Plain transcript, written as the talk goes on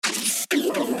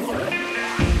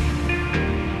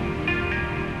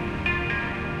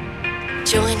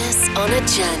Join us on a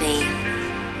journey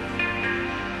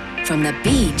from the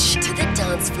beach to the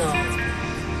dance floor.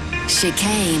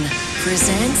 Chicane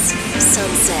presents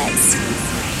Sunsets.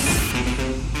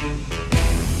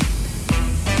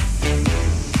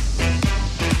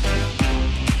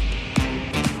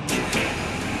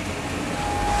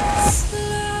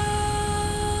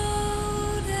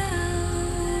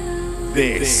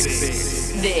 This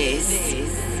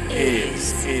is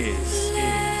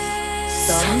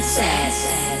Sunset.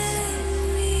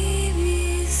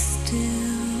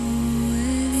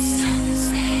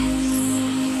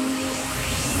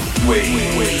 We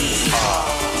are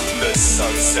the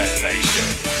Sunset Nation.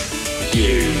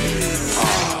 You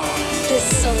are The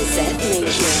Sunset the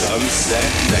Nation. Sunset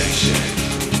Nation.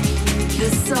 The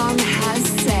sun has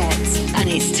set, and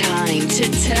it's time to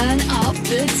turn up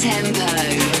the tempo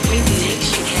with Nick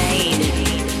Chicane.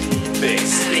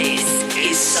 This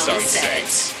Is Sunset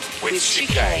with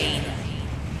Chicane.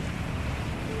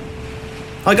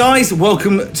 Hi guys,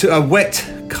 welcome to a wet,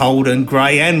 cold and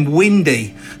grey and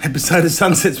windy episode of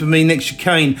Sunsets with me, Nick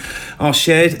Chicane, our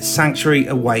shared sanctuary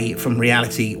away from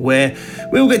reality, where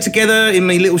we all get together in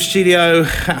my little studio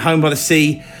at home by the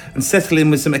sea and settle in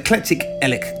with some eclectic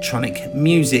electronic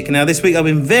music. Now this week I've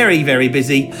been very, very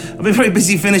busy. I've been very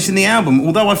busy finishing the album.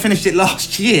 Although I finished it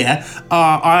last year,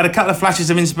 I had a couple of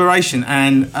flashes of inspiration,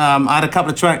 and I had a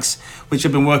couple of tracks which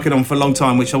I've been working on for a long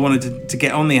time, which I wanted to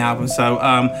get on the album. So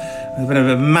I've been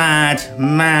a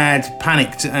mad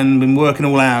panicked and been working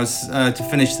all hours to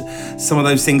finish some of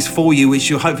those things for you, which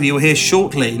hopefully you'll hear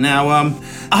shortly. Now,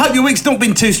 I hope your week's not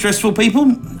been too stressful,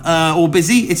 people, or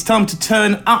busy. It's time to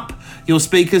turn up your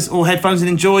speakers or headphones and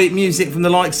enjoy music from the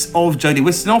likes of Jodie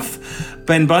Wisternoff,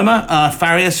 Ben Böhmer,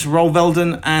 Farius, Roll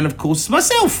Velden, and of course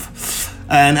myself.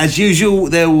 And as usual,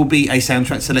 there will be a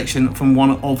soundtrack selection from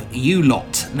one of you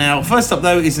lot. Now, first up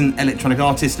though is an electronic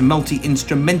artist, a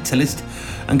multi-instrumentalist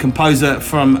and composer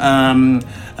from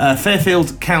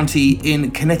Fairfield County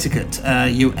in Connecticut,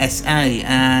 USA.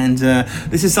 And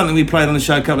this is something we played on the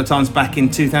show a couple of times back in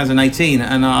 2018,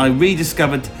 and I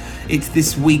rediscovered it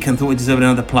this week and thought it deserved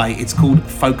another play. It's called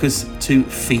Focus to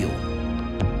Feel.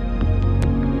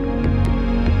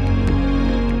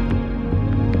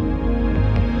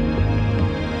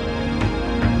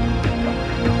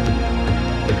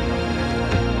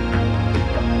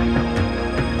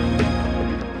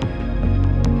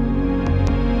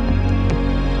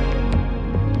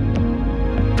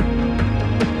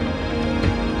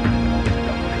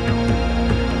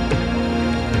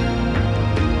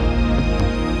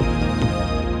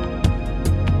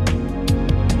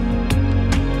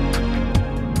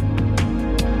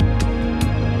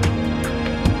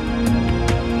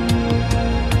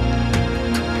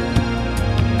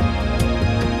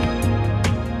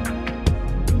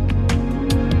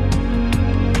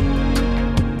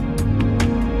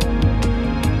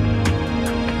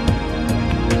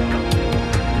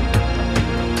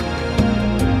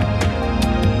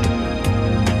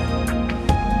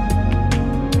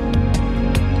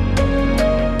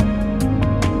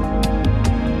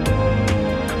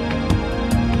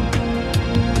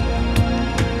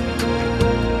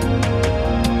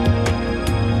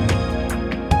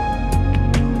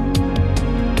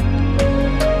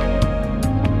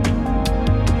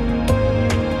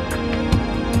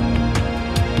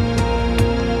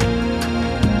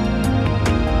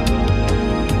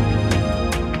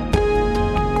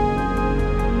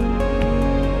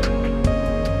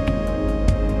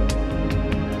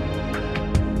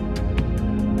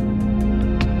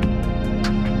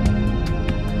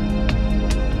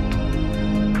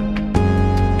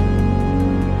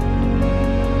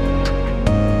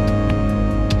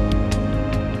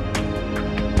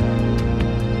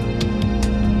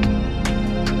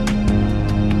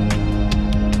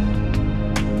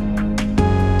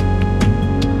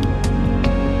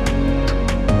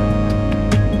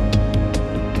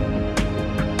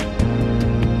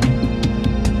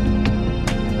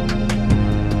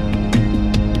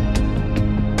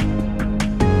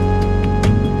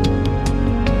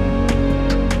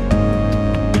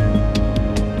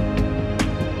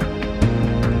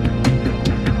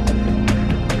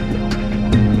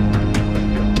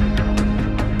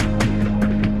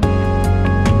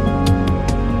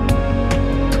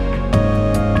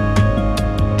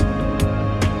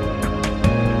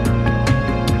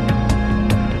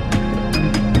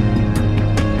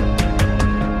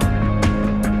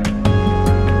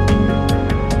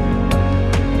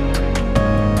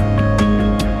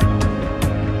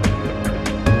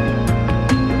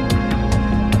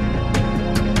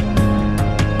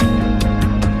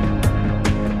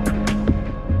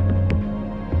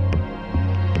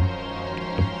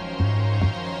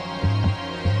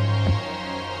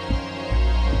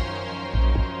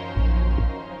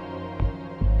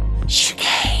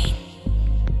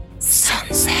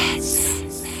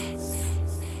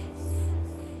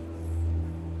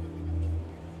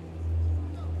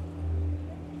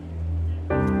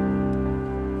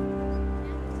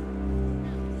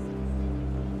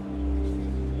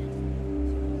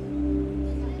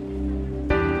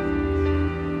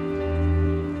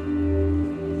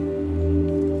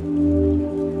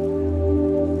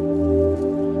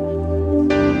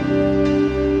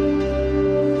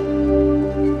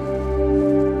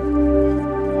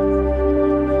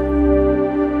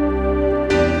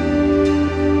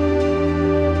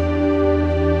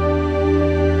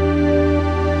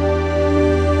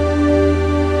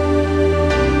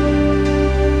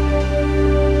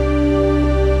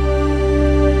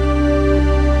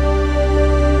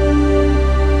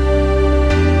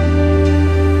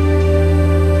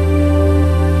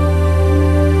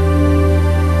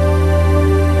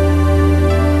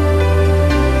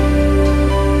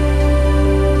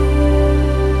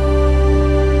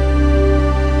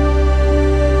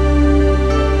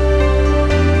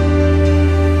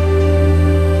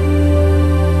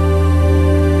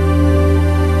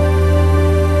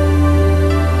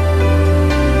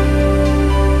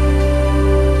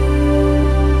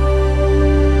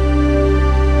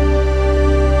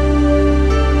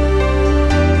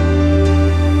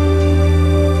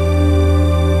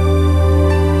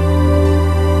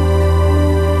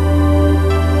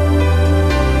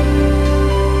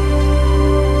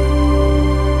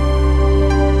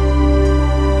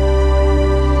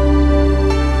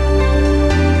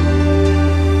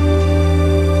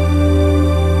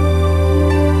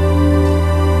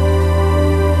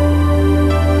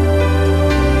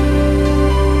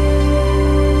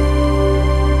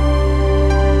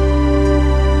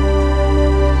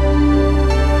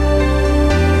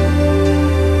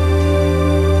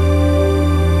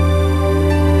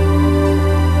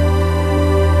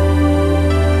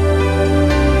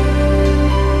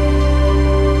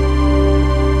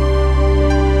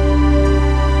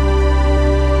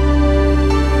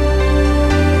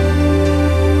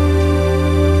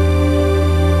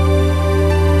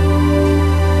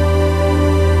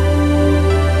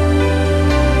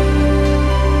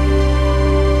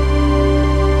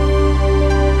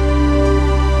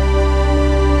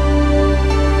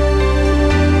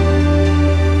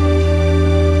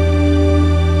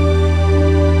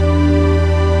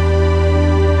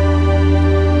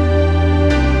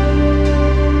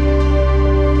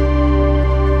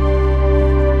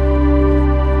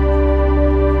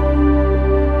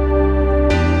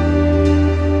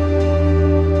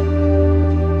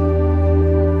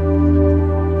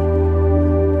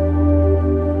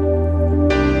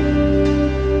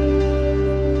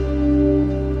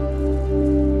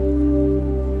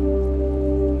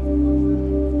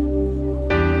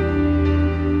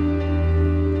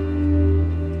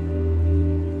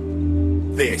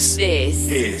 This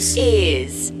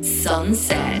is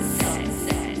Sunset.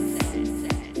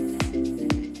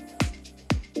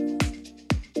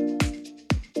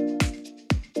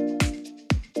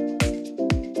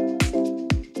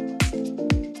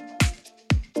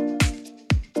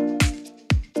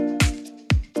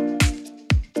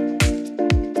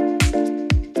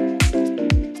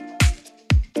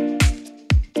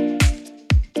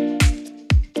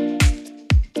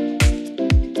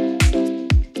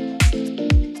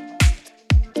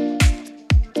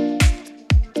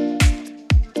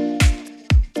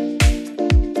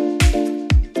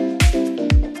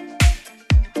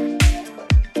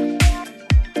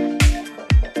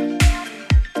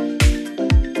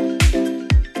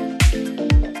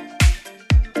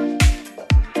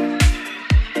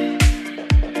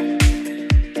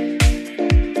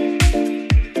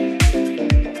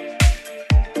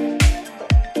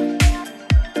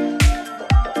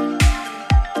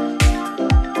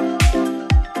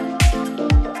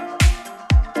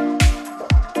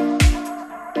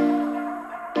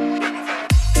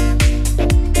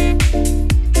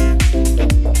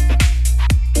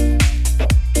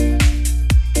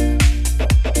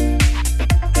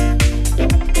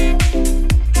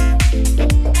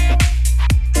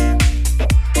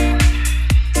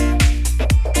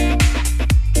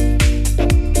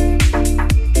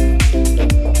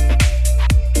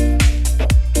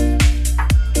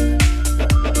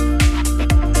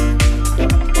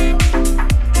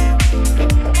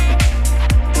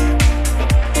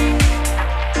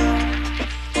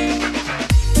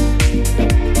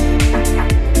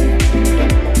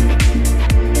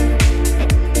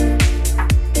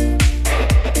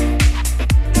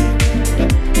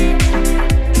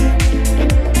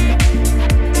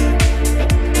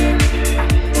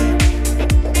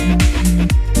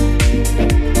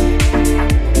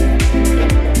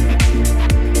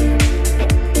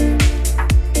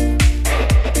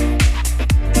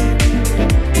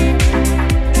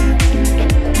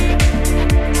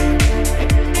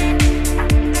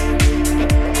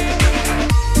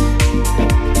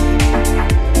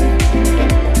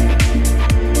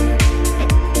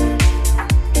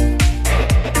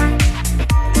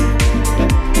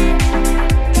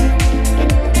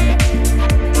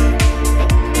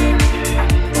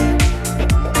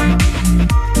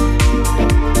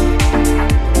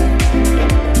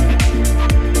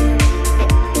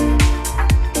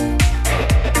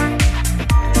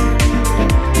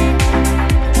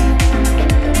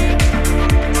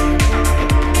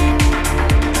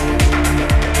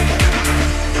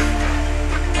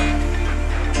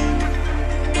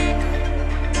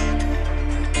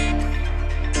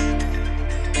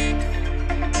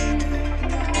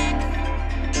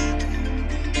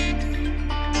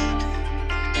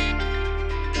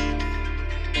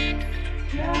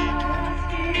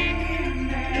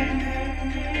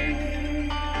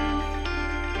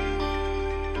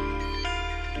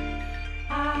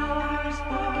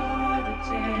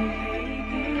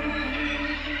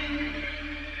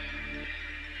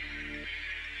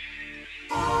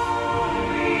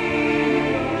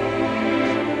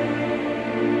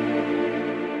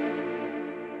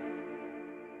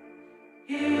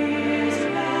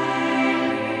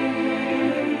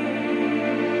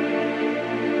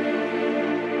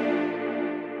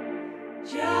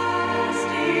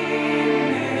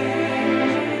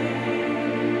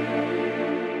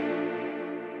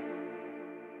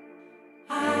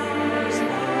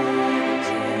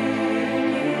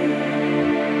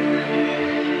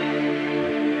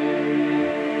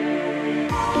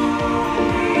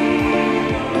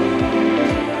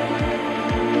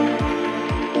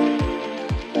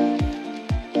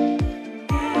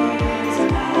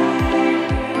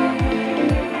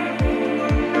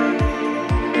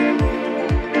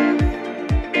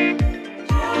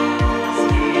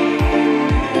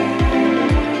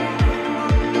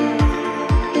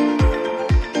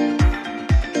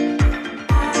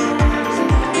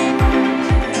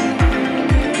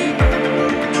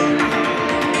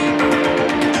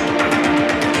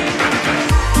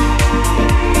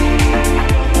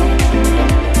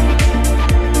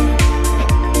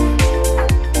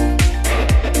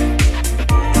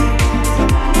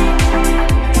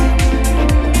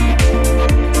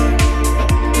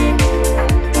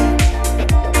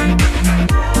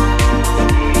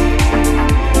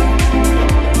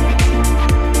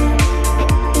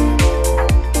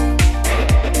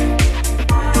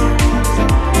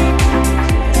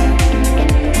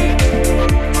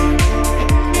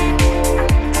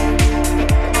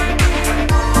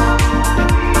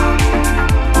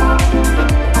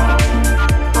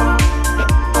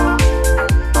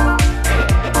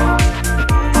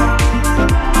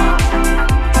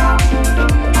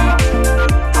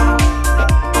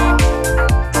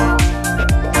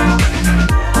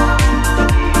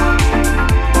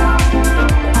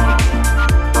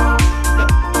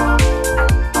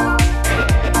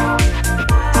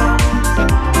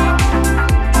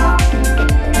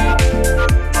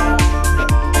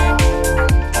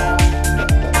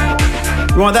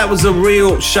 Right, that was a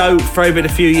real show favourite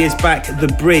a few years back, The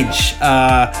Bridge.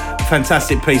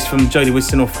 Fantastic piece from Jodie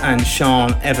Wisternoff and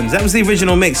Sean Evans. That was the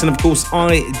original mix, and of course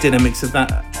I did a mix of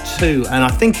that too. And I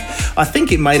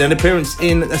think it made an appearance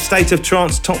in a State of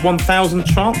Trance Top 1000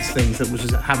 Trance things that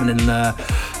was happening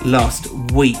last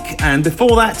week. And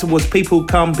before that was People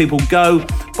Come, People Go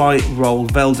by Roel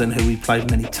Velden, who we played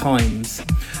many times.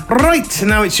 Right,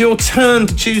 now it's your turn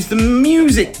to choose the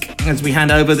music as we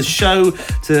hand over the show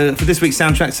for this week's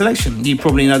soundtrack selection. You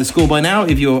probably know the score by now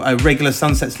if you're a regular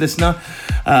Sunsets listener,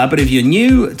 but if you're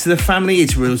new to the family,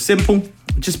 it's real simple.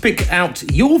 Just pick out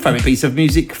your favourite piece of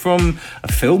music from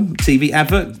a film, TV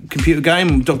advert, computer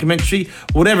game, documentary,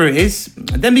 whatever it is.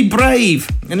 Then be brave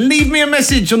and leave me a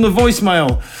message on the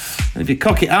voicemail. And if you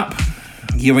cock it up,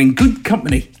 you're in good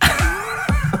company.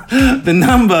 The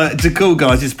number to call,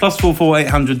 guys, is +44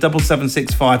 800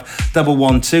 7765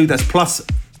 112. That's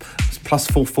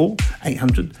 +44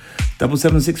 800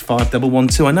 7765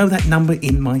 112. I know that number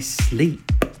in my sleep.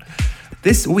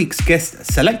 This week's guest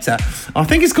selector, I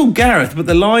think it's called Gareth, but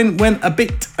the line went a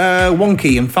bit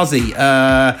wonky and fuzzy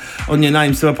on your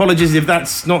name, so apologies if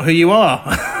that's not who you are.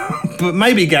 But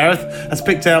maybe Gareth has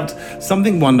picked out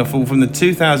something wonderful from the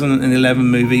 2011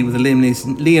 movie with Liam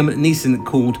Neeson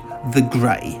called The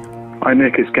Grey. Hi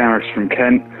Nick, it's Gareth from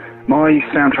Kent. My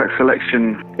soundtrack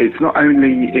selection, it's not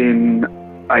only in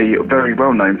a very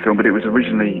well-known film, but it was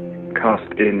originally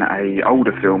cast in an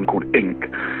older film called Ink.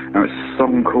 Now it's a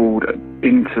song called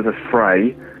Into the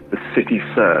Fray, The City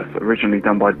Surf, originally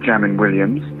done by Jamin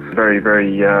Williams. Very,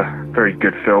 very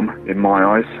good film in my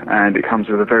eyes, and it comes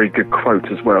with a very good quote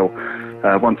as well.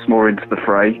 Once more into the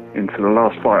fray, into the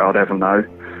last fight I'd ever know.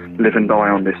 Live and die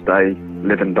on this day,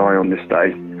 live and die on this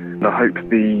day. And I hope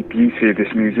the beauty of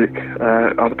this music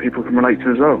other people can relate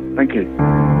to as well. Thank you.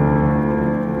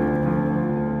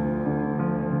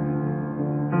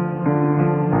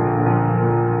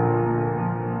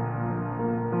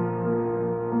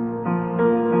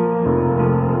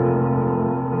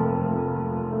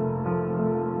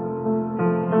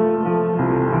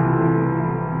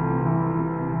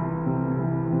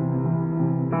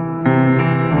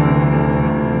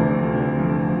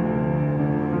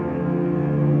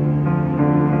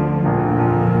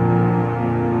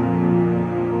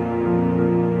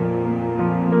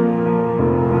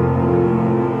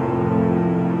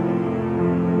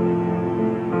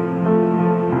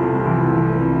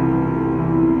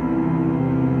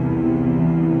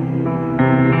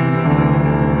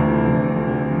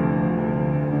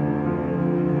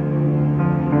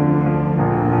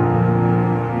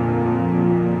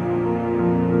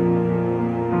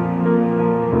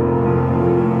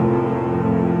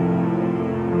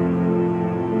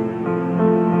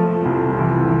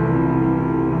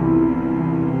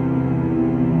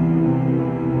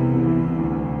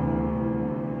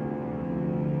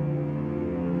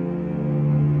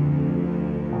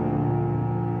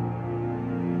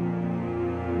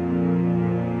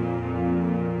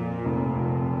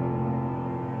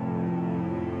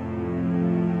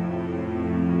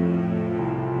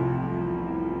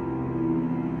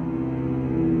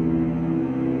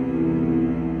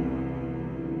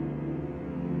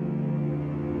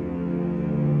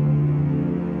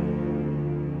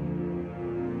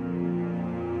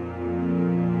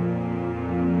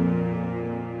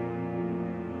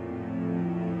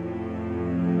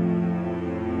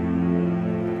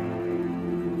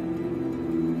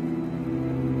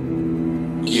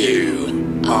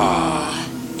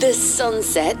 The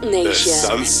Sunset Nation. The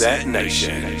Sunset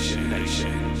Nation.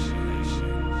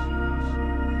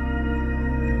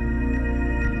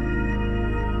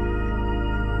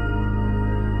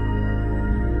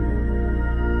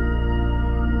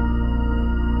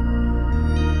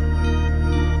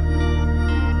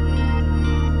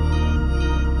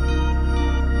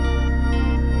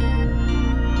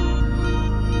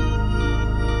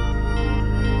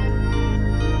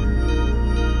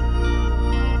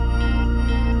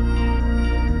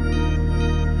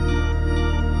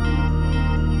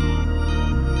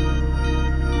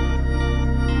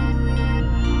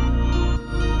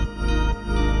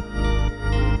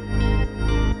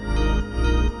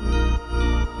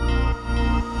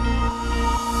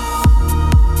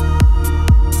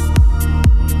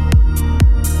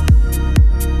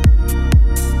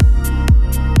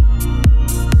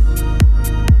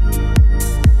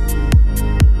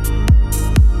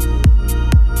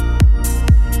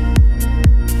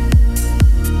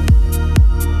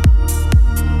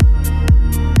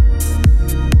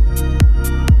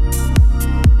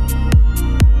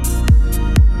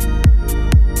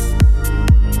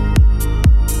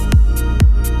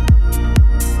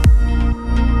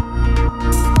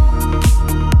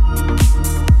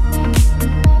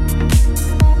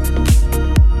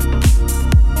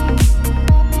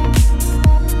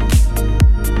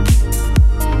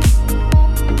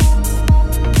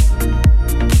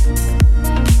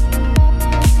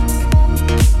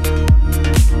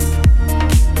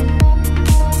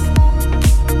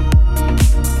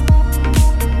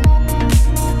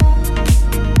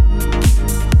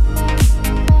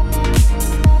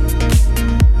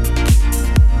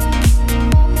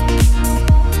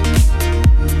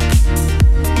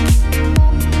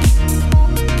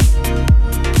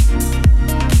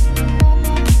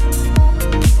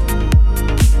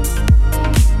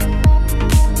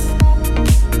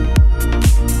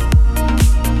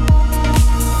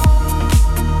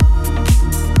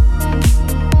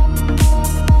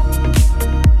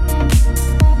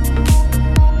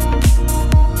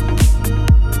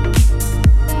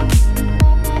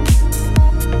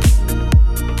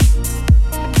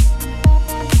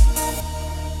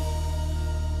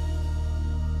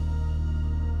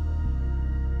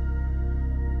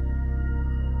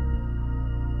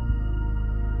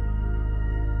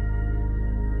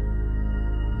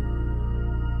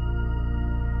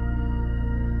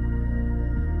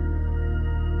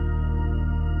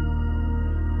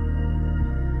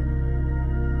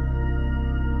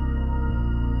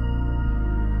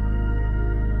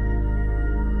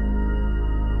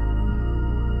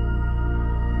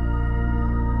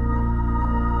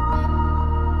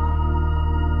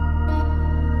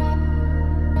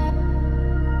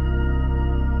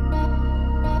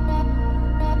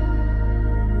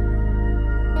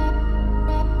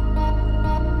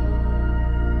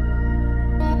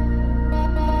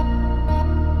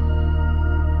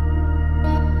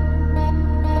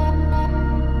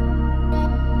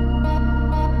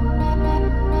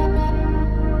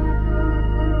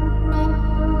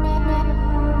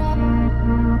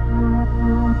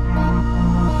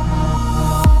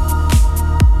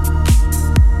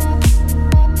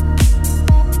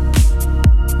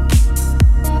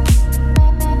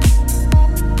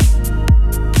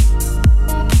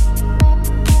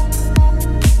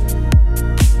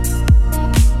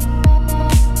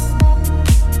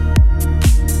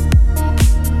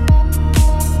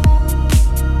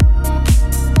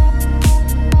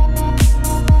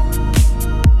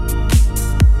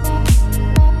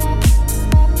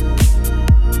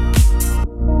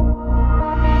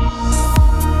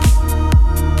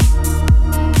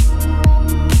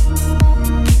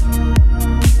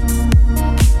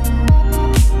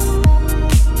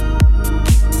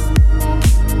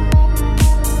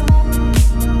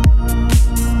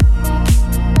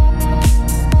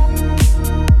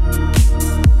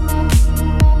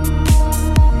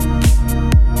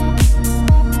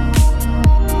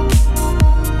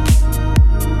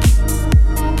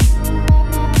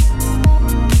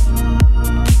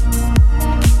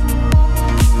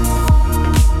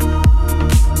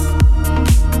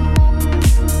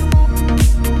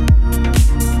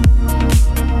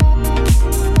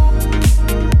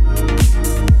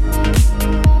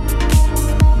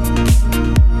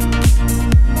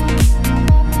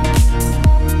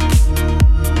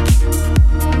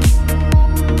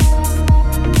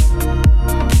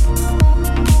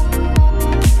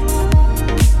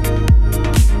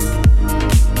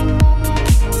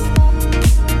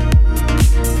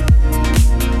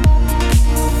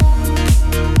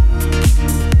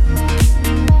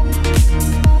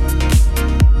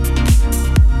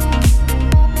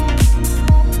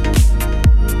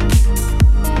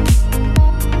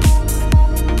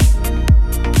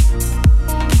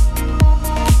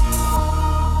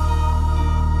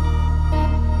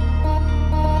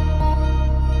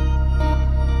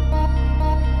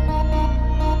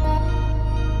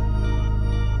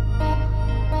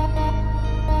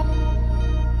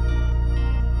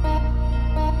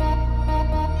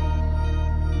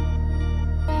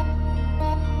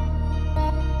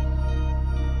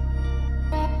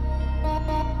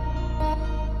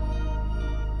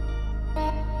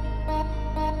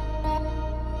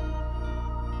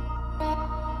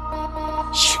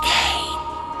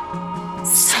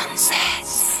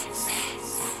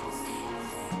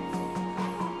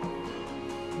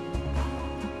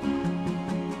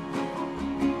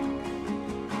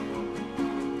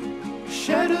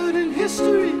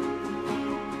 history,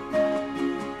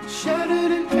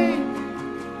 shattered in pain.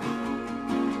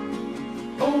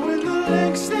 Oh, and the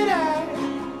lengths that I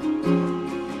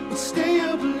would stay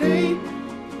up late,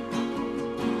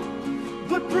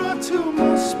 but brought to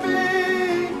my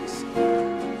space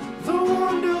the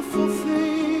wonderful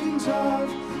things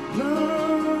I've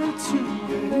learned to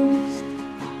waste.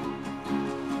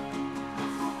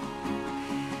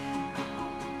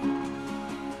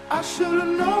 I should have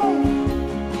known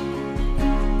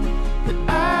that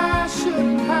I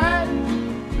shouldn't hide,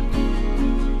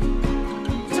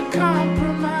 to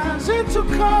compromise and to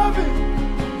carve it.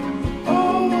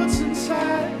 Oh, what's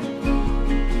inside?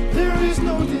 There is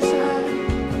no desire.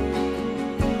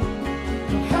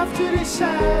 You'll have to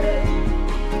decide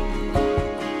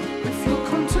if you'll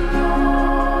come to know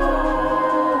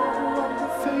the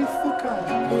faithful kind.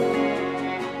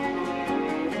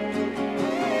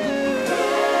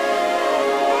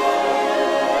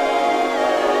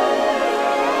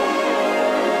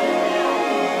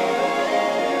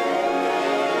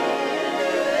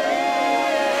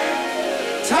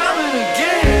 Time and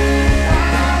again,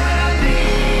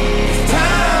 it's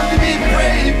time to be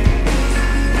brave.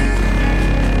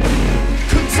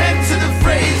 Content to the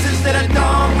phrases that are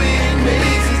done with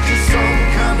mazes, just some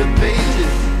kind of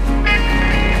pages.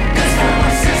 That's for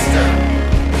my sister,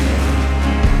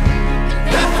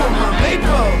 that's for my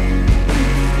maple.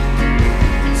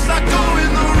 It's like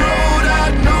going the road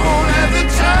I'd known as a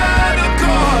child of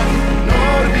God,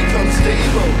 nor to become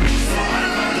stable.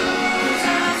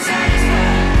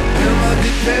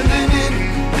 Depending in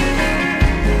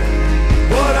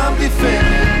what I'm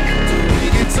defending, do we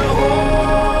get to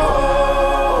hold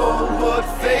what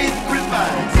faith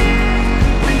provides?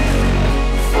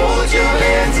 Fold your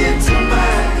hands into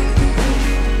mine.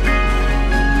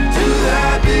 Do I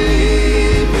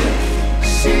believe it?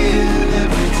 See it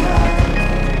every time.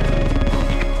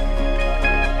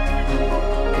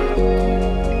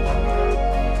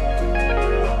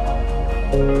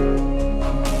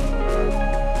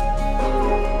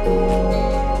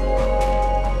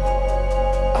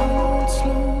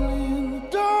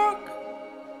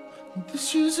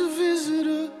 She's a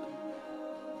visitor,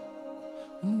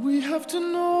 and we have to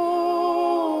know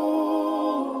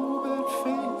that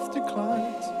faith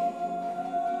declines.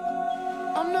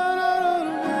 I'm not out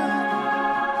of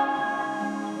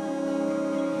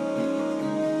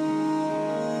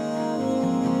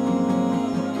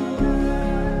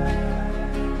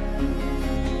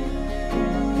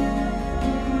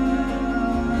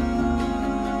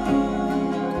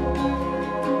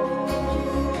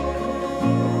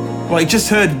Well, you just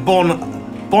heard Bon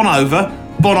Iver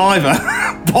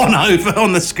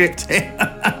on the script here.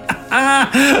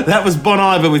 That was Bon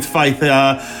Iver with Faith,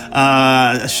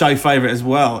 a show favourite as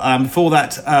well. Before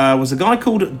that was a guy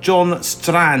called John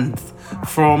Strand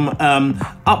from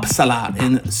Uppsala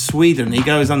in Sweden. He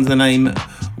goes under the name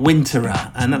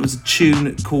Winterer, and that was a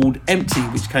tune called Empty,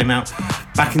 which came out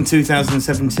back in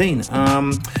 2017.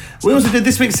 We also did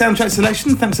this week's soundtrack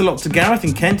selection. Thanks a lot to Gareth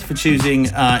and Kent for choosing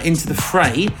Into the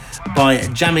Fray by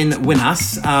Jamin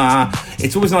Winas.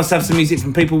 It's always nice to have some music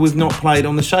from people we've not played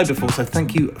on the show before, so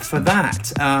thank you for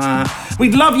that.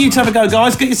 We'd love you to have a go,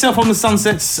 guys. Get yourself on the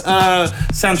Sunsets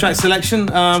soundtrack selection.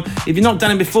 If you've not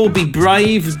done it before, be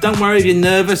brave. Don't worry if you're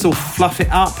nervous or fluff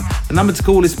it up. The number to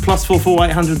call is +44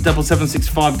 800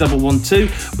 7765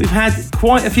 112. We've had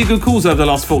quite a few good calls over the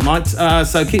last fortnight,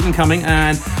 so keep them coming,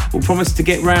 and we'll promise to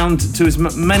get round to as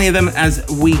many of them as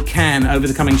we can over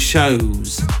the coming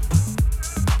shows.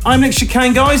 I'm Nick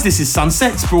Chicane, guys. This is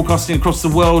Sunsets, broadcasting across the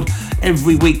world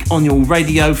every week on your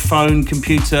radio, phone,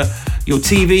 computer, your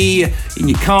TV, in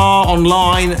your car,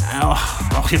 online,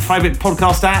 your favourite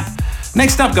podcast app.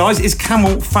 Next up, guys, is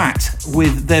Camel Fat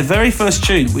with their very first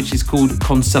tune, which is called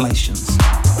Constellations.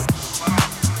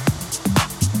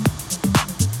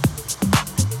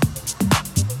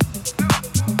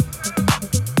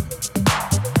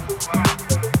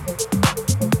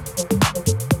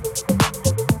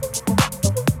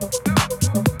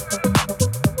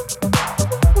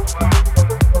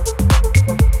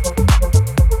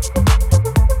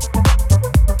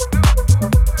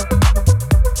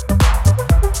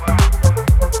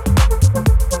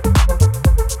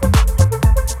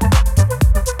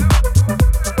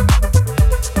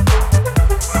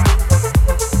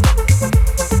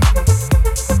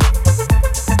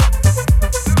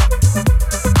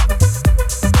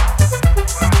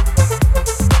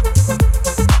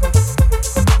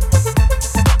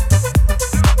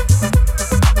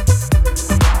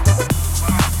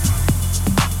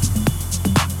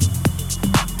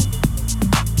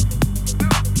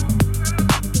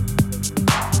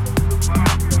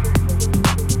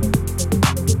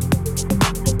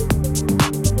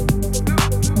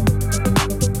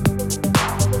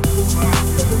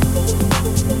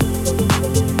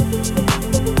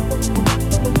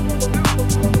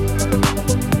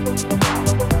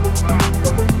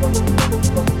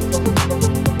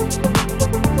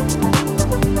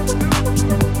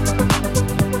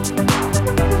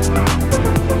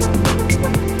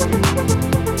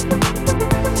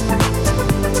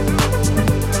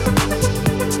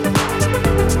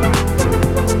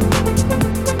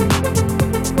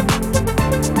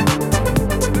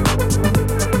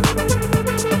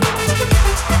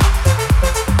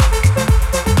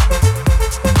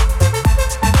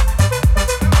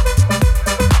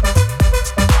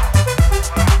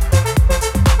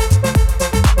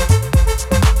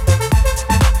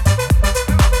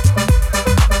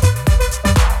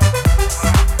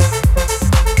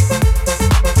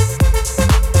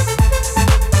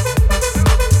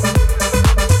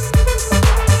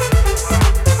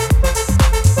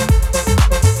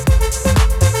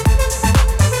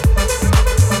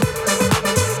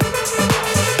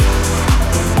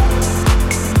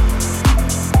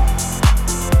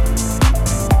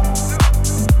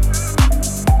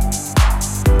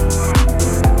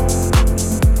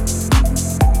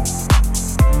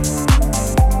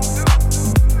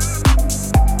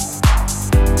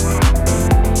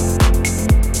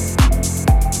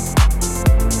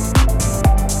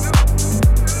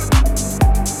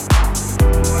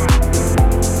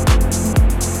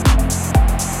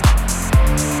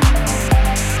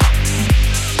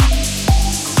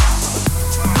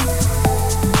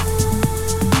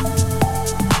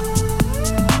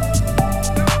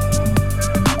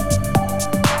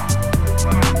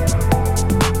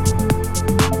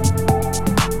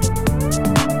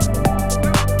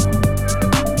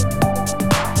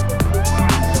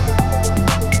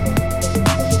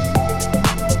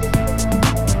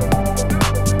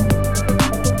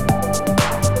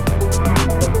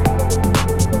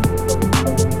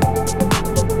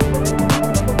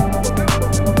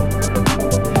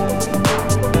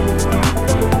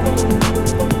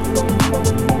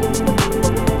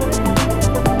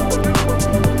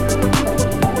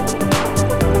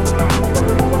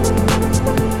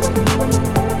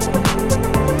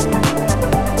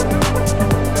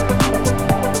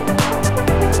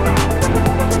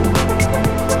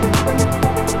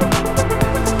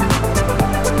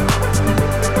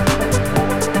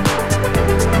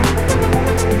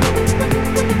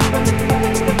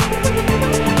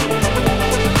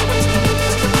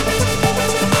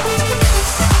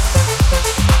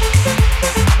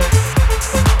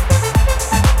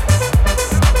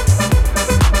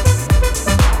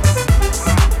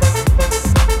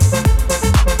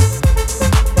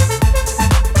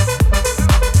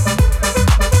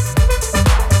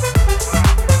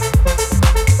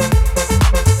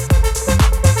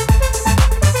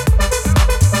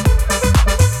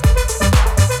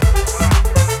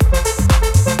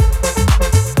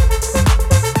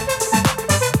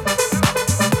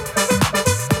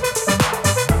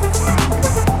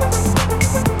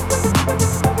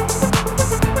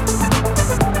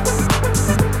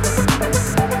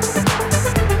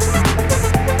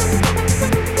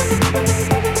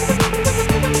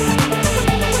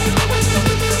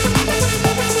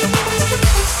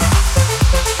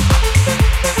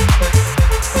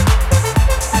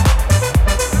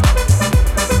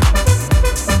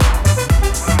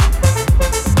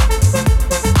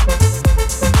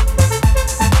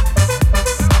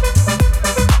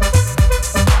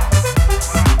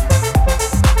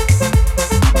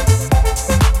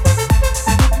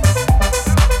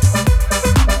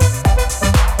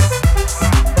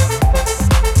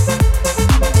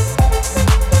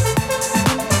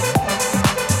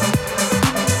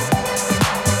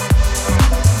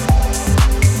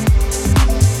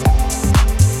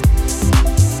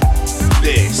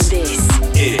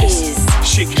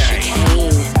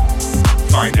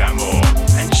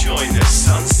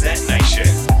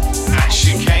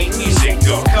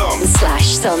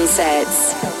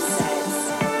 radio.co.uk/sunsets.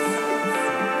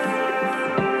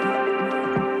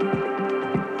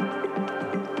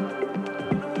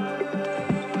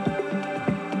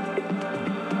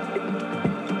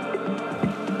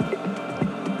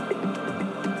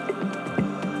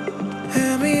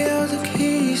 Hand me out the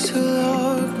keys to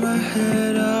lock my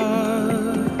head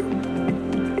up.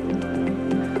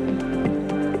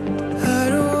 I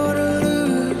don't wanna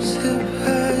lose the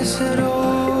past at all.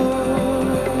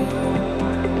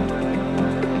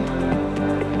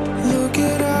 Look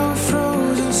at our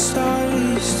frozen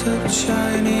stars still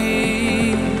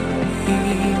shining.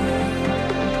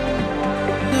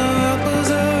 Now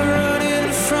apples are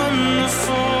running from the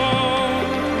fall.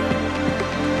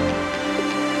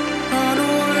 Run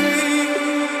away.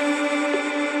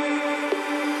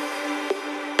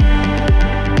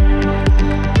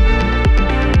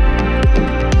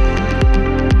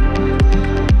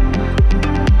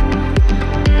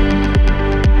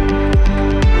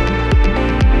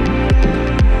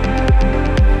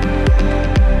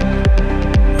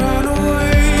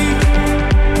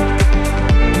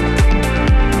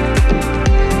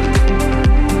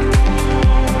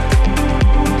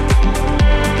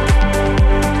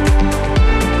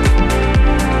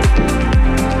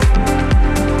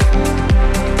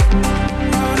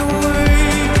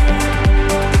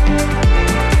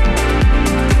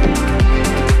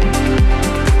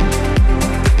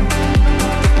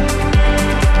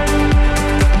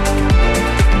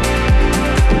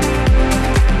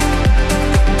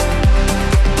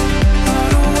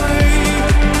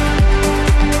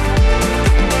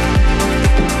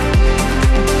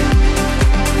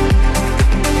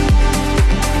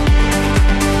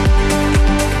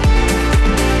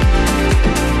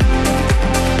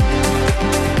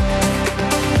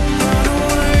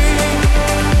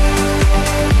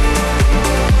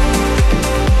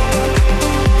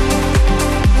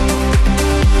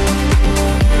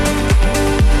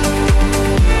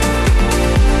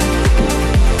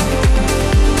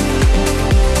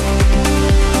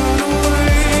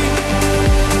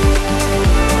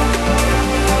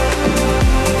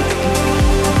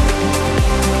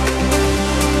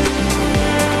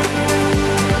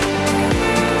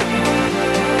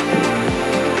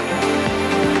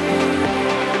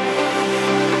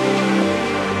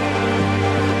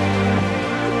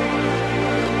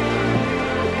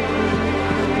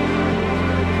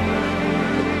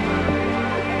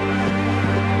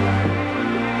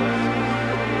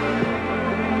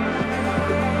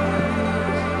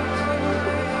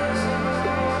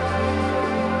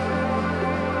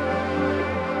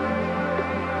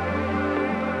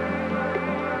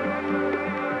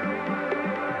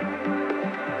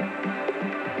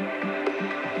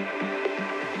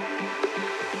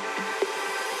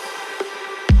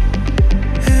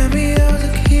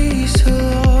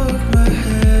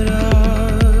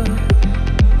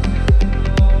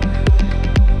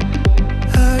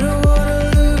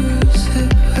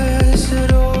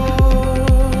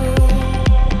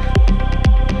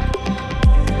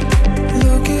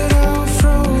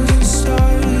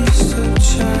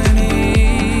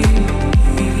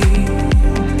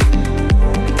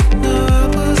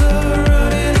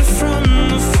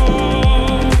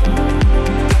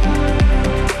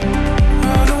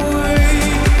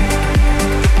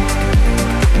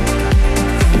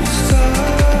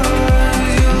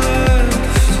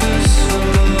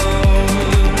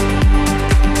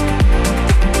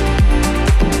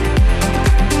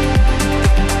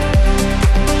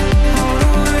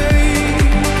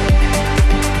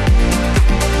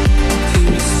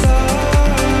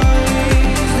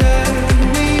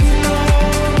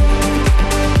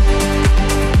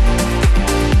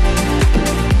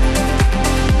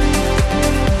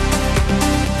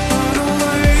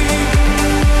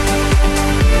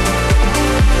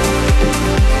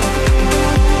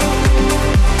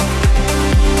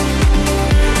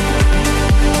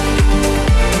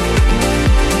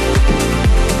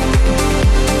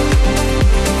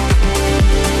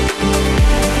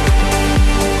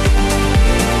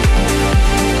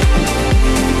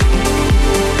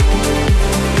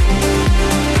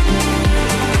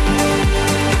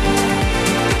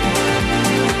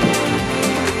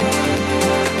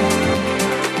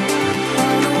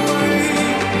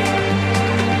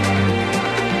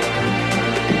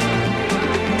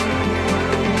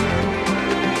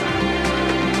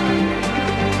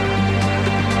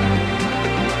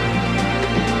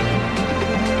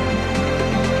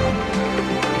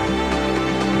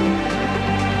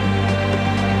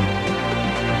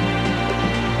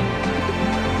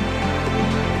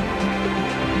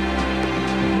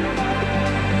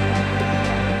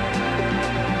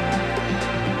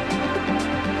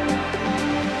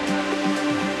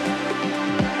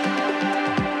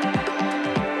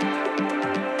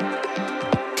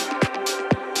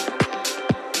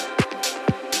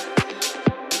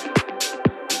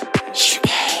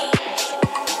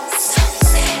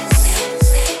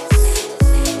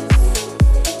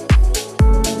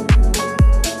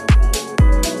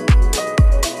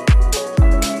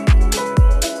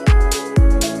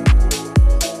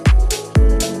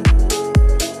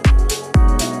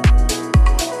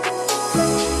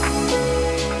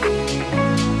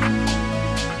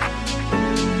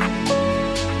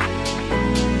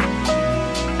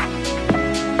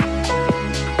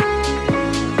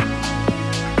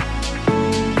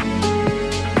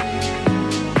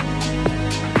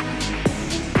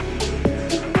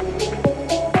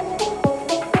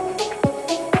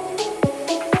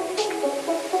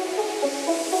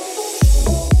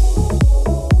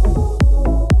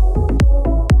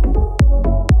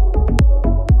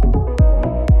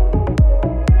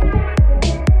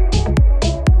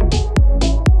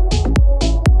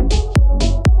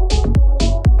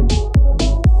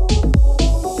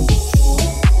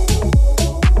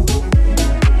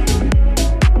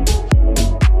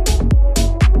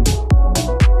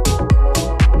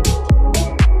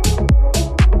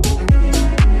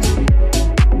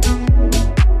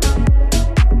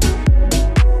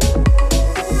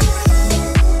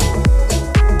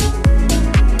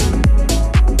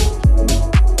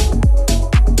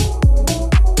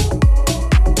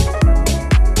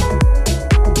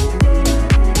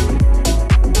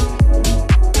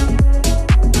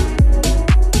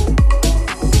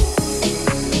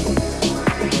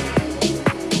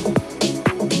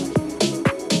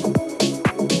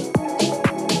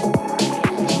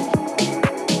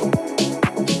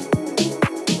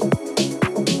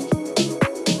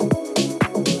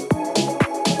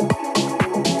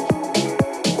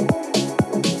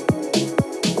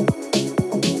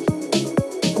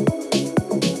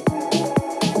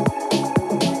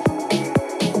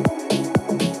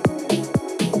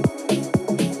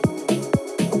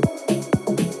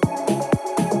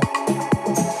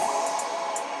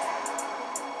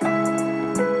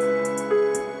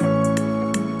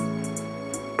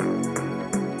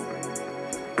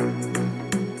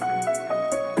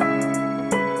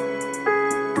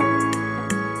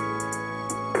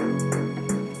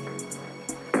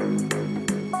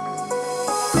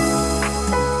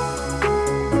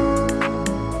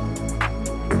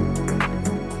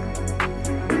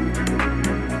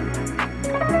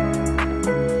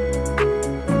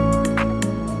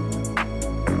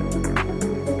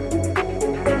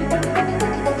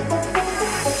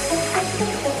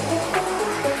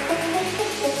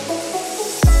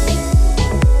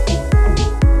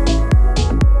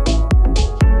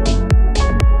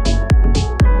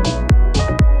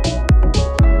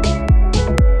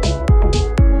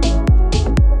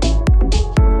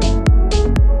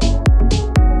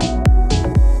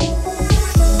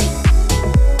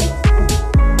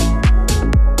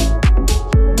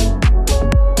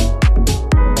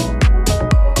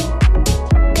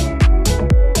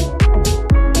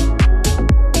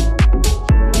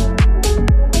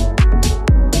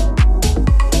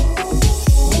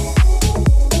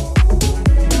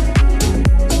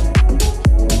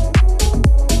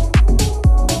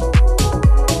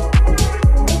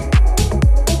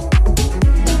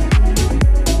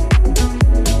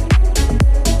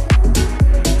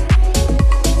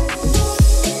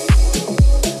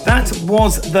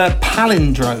 was the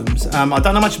Palindromes. I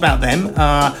don't know much about them,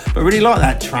 but really like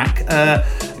that track.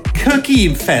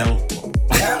 Cookie Fell,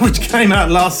 which came out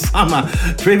last summer.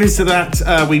 Previous to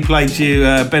that, we played you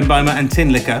Ben Boma and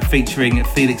Tin Liquor featuring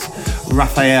Felix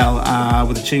Raphael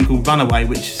with a tune called Runaway,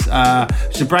 which is a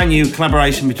brand new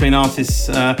collaboration between artists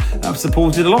I've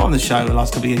supported a lot on the show the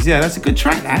last couple of years. Yeah, that's a good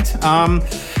track, that.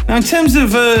 Now, in terms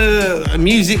of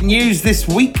music news this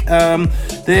week,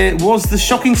 there was the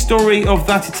shocking story of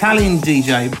that Italian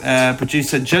DJ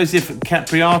producer Joseph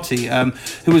Capriati,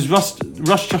 who was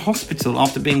rushed to hospital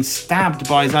after being stabbed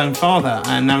by his own father,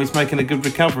 and now he's making a good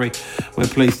recovery, we're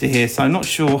pleased to hear. So not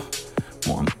sure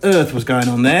what on earth was going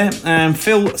on there. And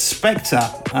Phil Spector,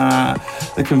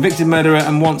 the convicted murderer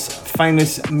and once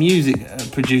famous music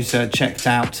producer, checked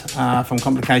out from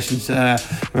complications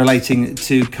relating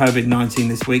to COVID-19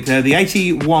 this week. The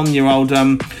 81-year-old,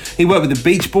 he worked with the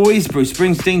Beach Boys, Bruce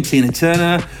Springsteen, Tina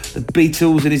Turner, the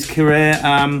Beatles in his career,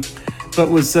 but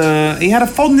he had a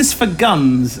fondness for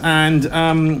guns, and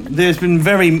there's been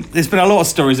a lot of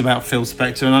stories about Phil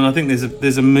Spector, and I think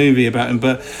there's a movie about him.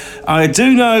 But I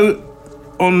do know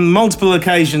on multiple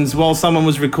occasions, while someone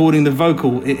was recording the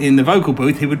vocal in the vocal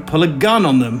booth, he would pull a gun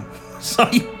on them. So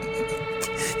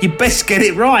you best get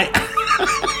it right.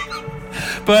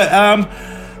 But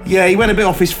yeah, he went a bit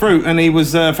off his fruit, and he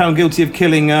was found guilty of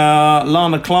killing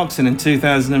Lana Clarkson in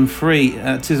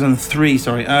 2003.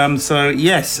 Sorry. So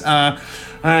yes,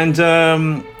 and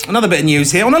another bit of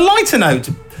news here. On a lighter note,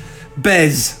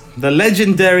 Bez, the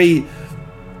legendary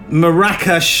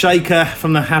maraca shaker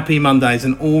from the Happy Mondays,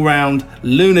 an all-round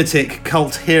lunatic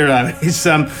cult hero, he's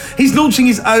launching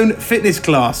his own fitness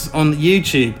class on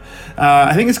YouTube.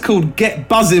 I think it's called Get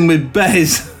Buzzing with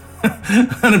Bez.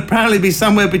 And apparently be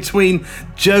somewhere between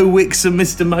Joe Wicks and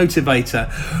Mr. Motivator.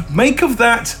 Make of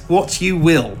that what you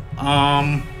will.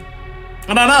 I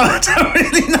don't know. I don't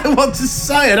really know what to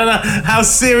say. I don't know how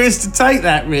serious to take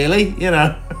that, really. You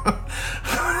know.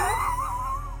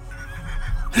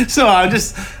 So I'm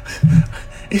just.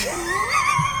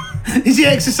 Is he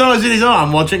exercising his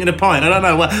arm while drinking a pint? I don't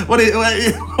know.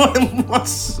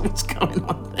 What's going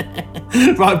on there?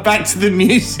 Right, back to the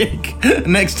music.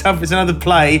 Next up is another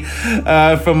play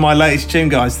from my latest tune,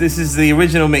 guys. This is the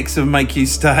original mix of Make You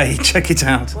Stay. Check it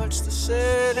out. Watch the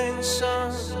setting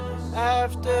sun,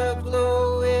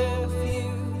 afterglow if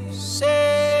you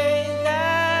say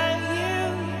that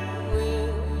you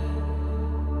will.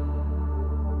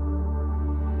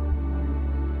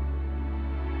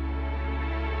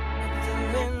 At the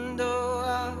window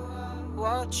I'll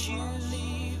watch you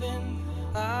leaving,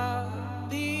 I'll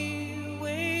be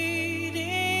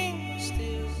waiting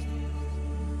still.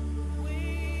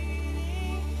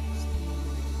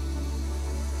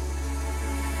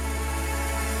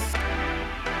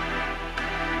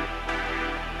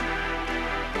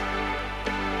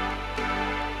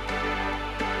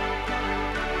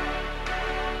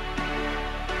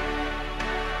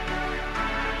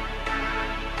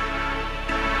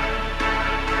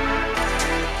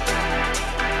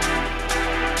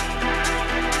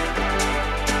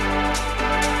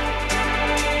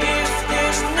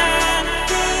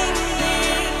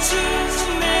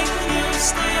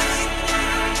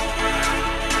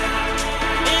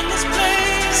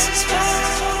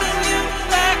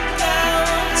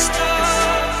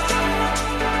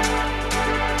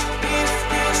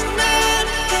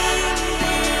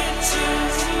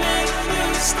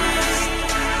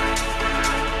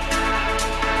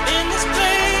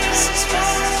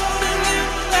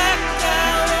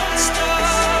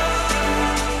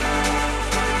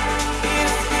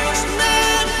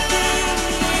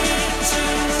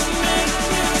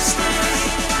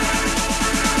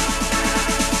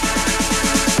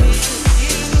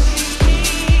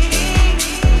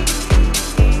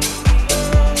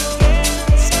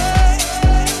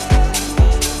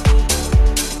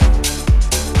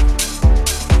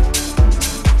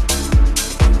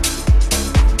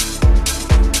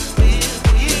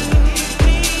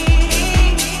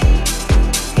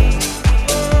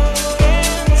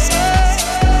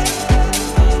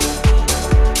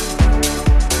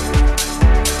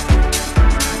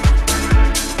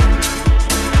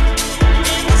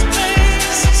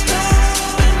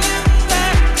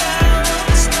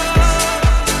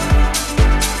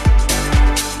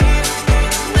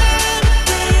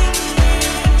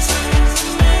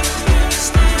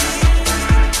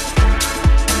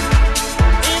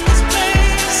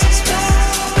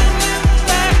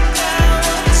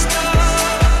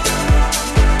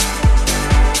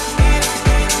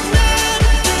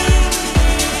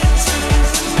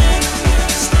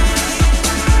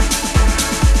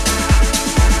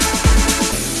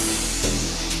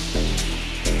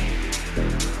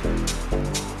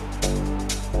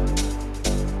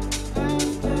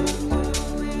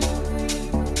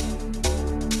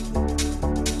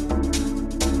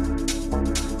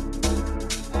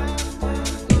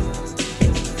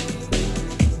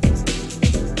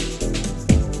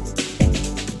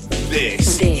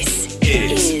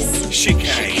 is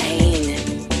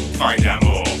Chicane. Find out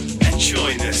more and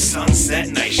join the Sunset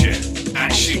Nation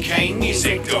at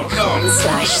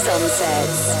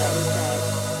chicanemusic.com/sunsets.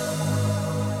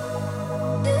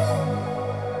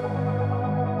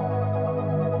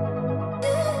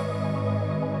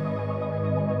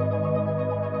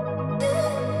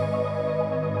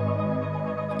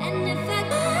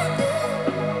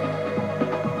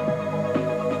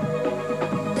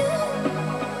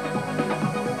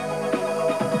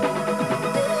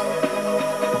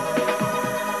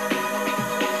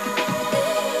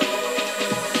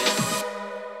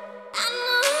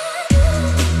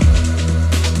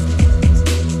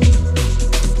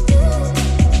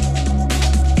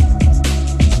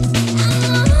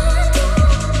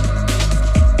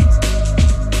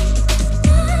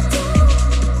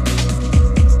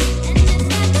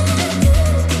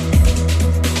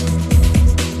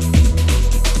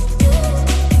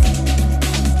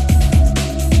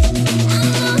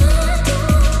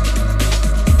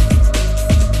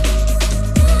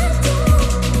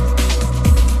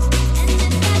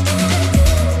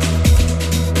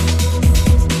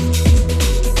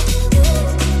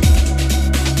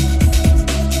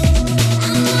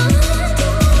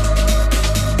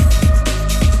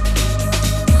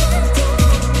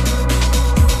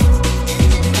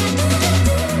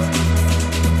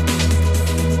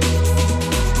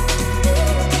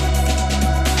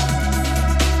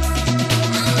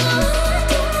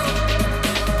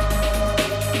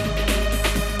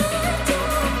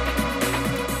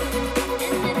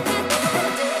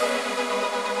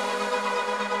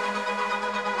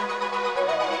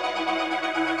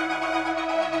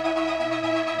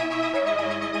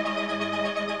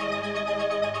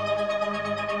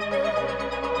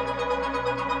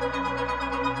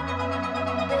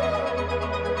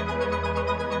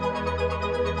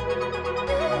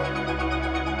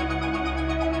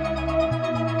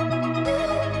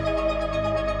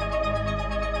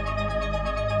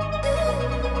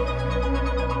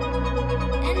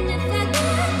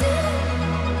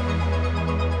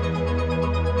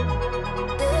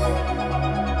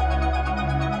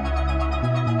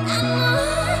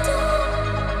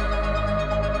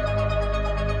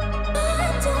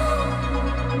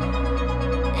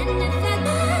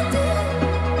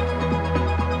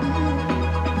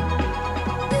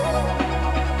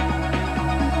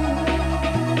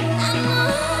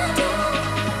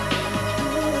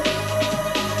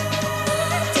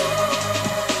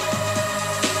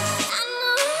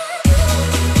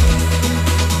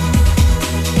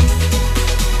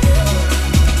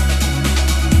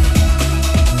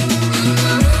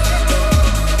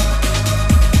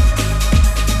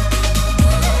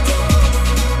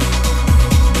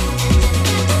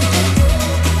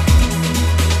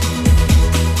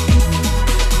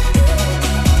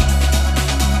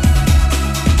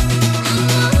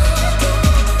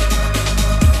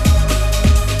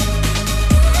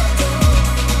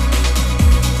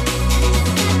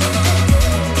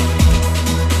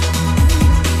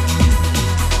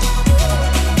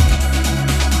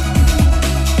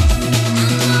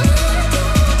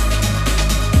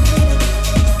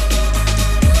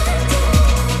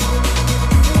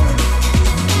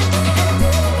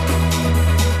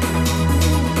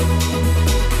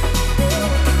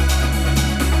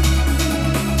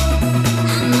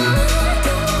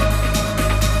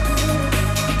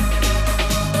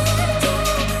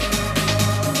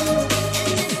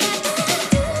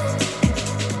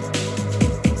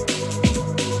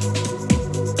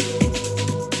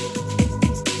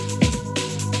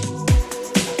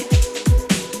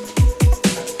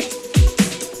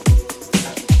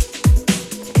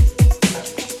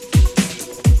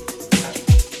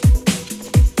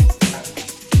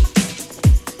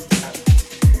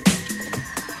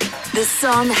 The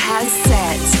sun has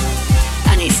set,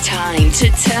 and it's time to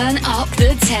turn up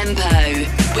the tempo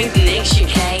with Nick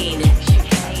Chicane.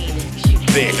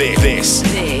 This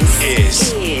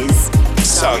is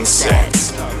Sunset.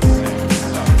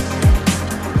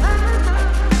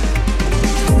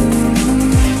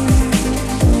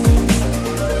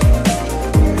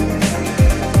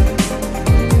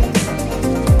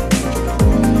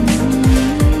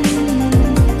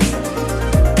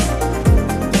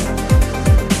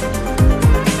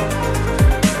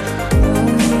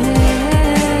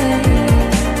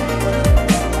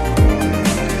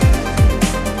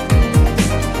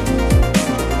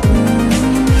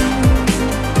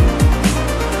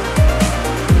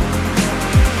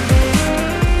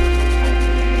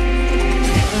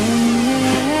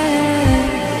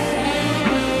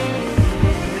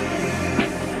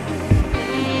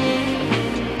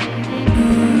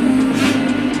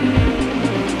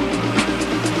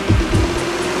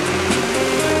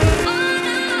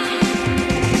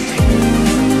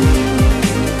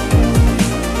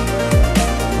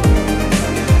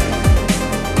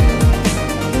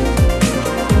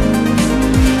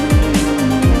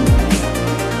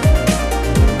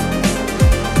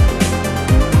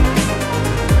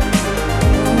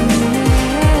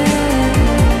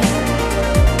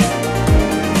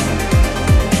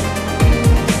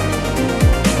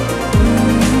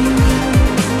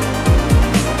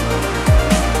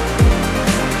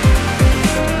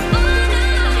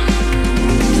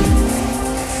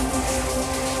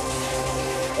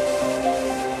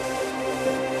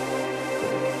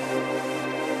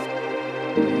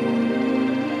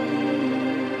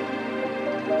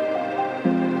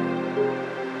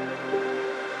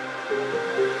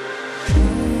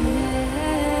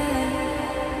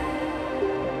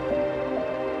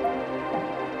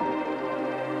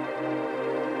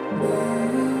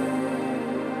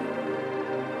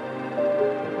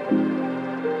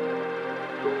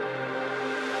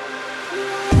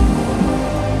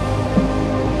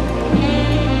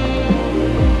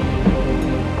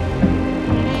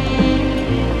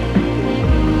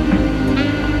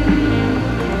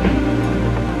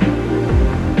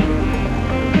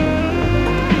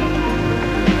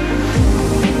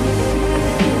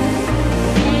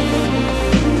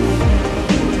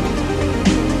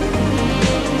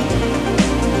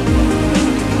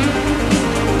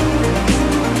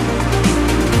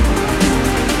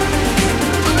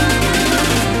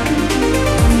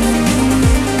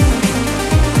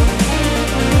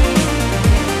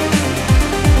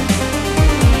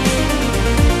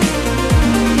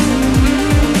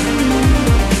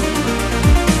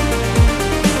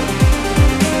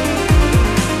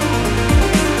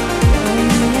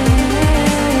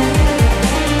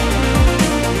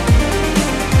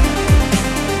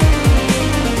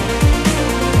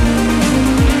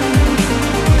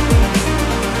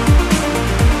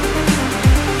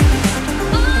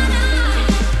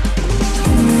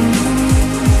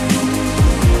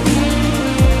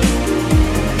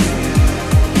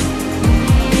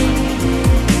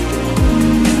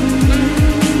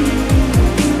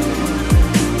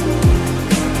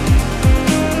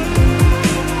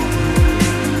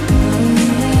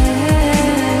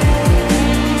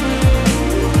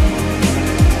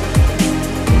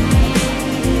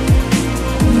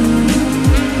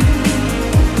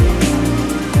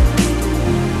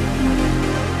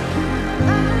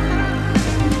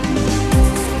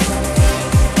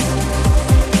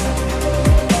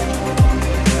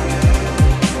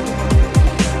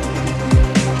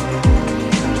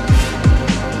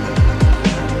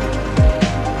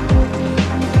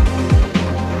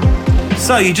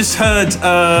 So you just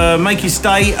heard Make You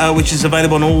Stay, which is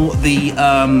available on all the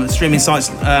streaming sites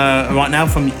right now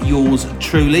from yours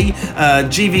truly.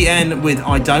 GVN with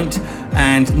I Don't,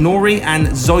 and Nori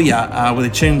and Zoya with a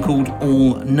tune called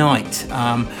All Night.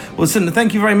 Well, listen,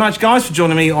 thank you very much, guys, for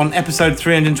joining me on episode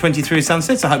 323 of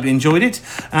Sunsets. I hope you enjoyed it.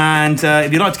 And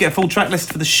if you'd like to get a full track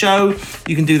list for the show,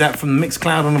 you can do that from the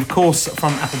Mixcloud and, of course,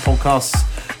 from Apple Podcasts,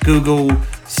 Google,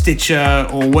 Stitcher,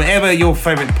 or whatever your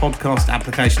favourite podcast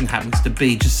application happens to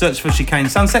be. Just search for Chicane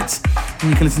Sunsets and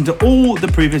you can listen to all the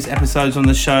previous episodes on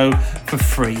the show for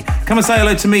free. Come and say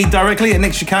hello to me directly at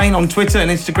Nick Chicane on Twitter and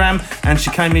Instagram, and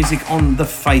Chicane Music on the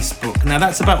Facebook. Now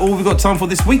that's about all we've got time for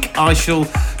this week. I shall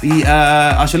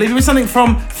leave you with something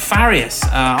from Farius.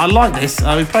 I like this.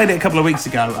 We played it a couple of weeks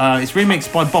ago. It's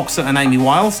remixed by Boxer and Amy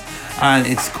Wiles, and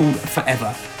it's called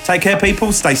Forever. Take care,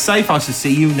 people. Stay safe. I shall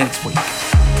see you next week.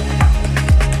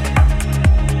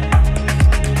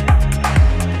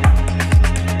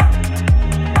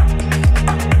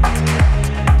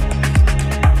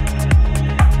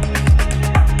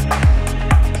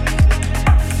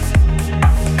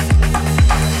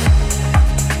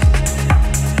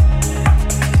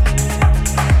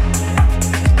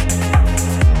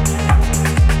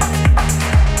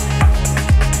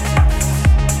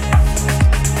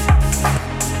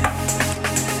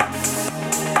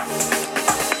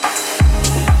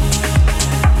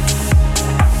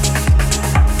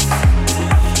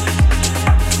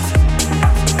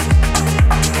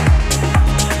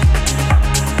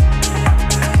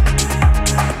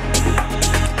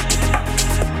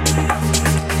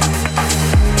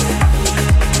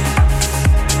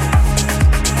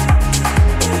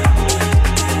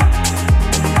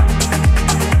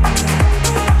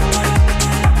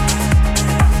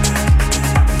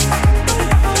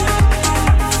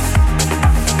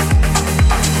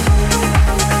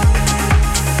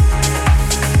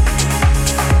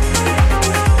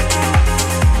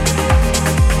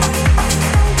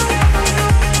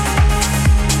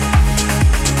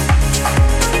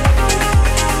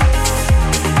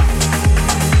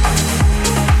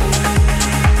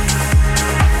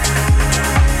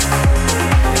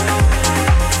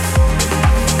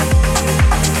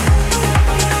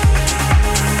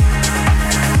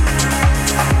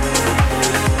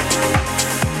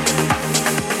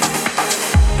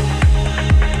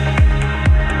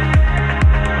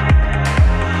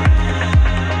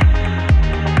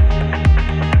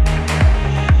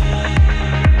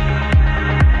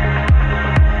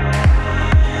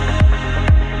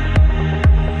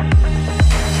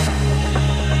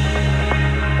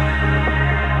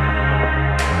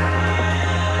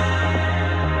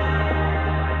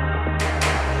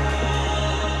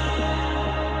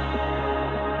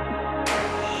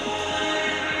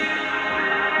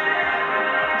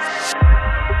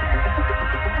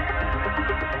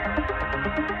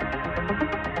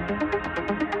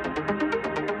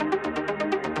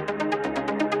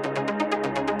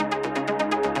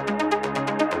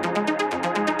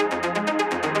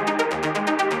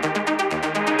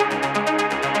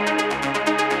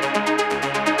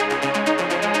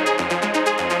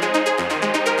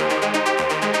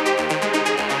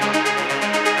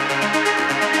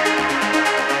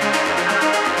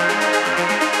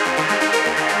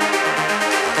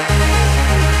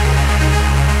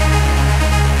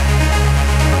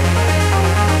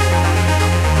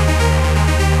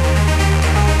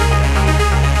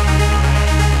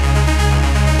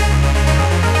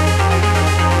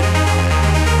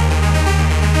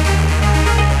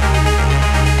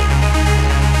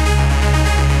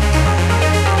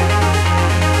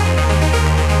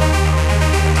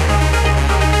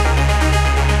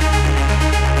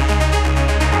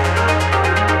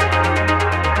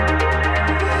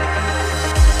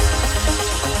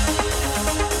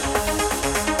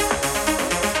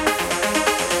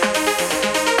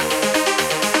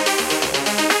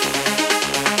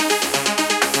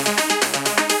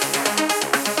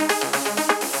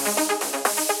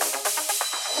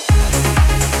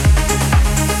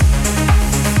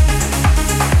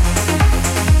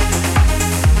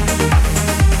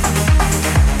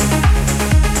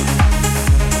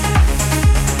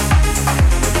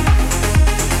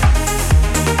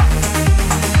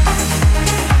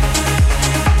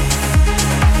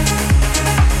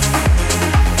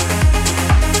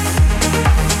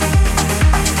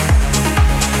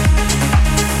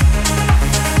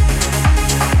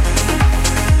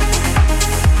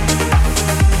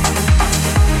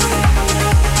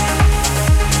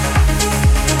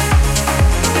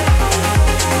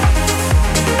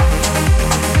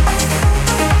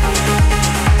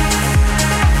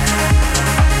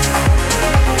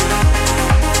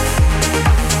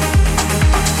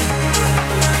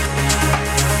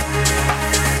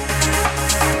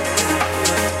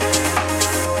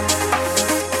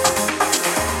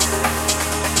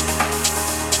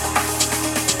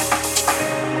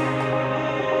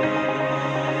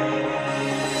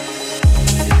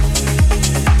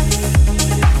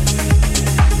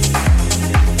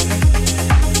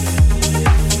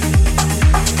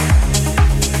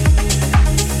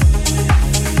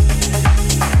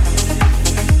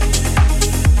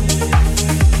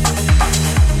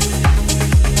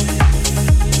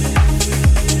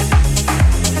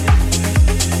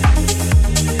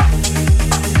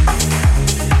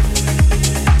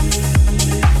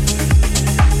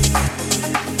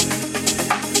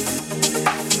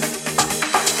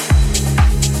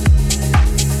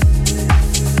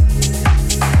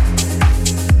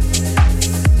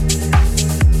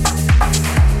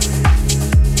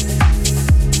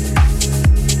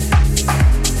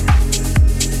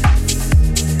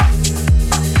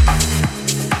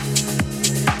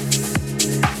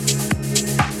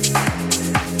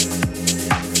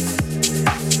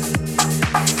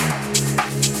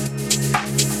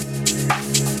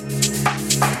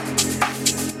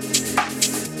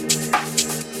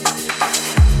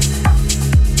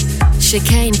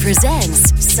 Chicane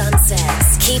presents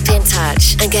Sunsets. Keep in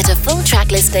touch and get a full track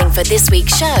listing for this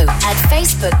week's show at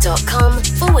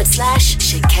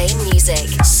facebook.com/Chicane Music.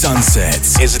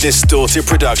 Sunsets is a Distorted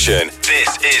production.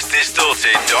 This is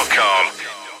distorted.com.